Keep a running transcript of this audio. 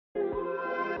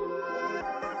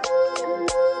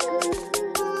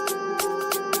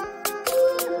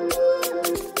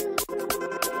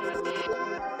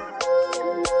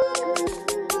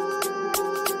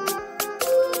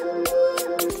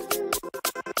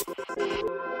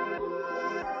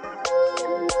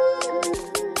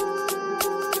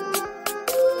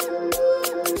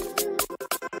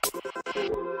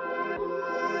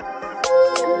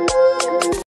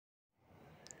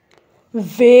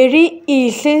Very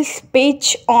easy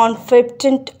speech on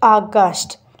 15th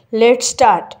August. Let's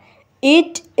start.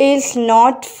 It is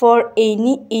not for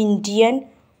any Indian,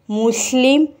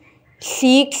 Muslim,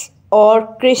 Sikhs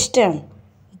or Christian.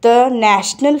 The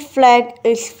national flag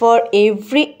is for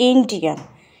every Indian.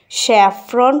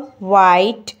 Saffron,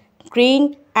 white,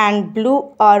 green and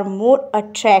blue are more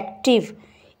attractive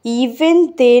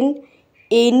even than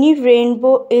any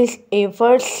rainbow is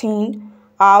ever seen.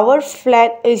 Our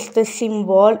flag is the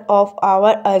symbol of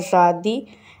our Azadi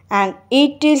and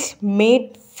it is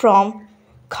made from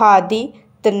Khadi.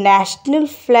 The national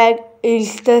flag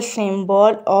is the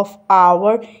symbol of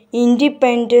our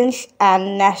independence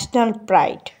and national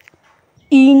pride.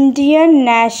 Indian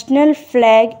national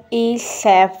flag is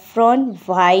saffron,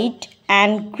 white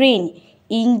and green.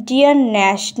 Indian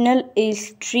national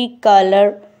is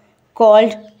tricolor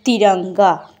called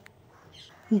Tiranga.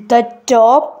 The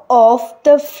top of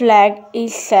the flag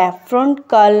is saffron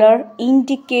color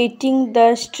indicating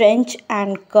the strength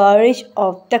and courage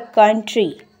of the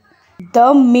country.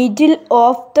 The middle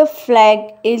of the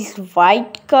flag is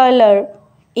white color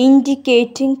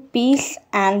indicating peace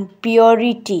and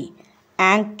purity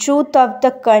and truth of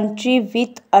the country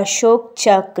with Ashok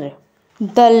Chakra.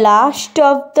 The last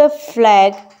of the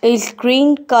flag is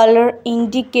green color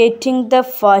indicating the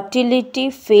fertility,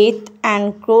 faith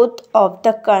and growth of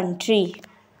the country.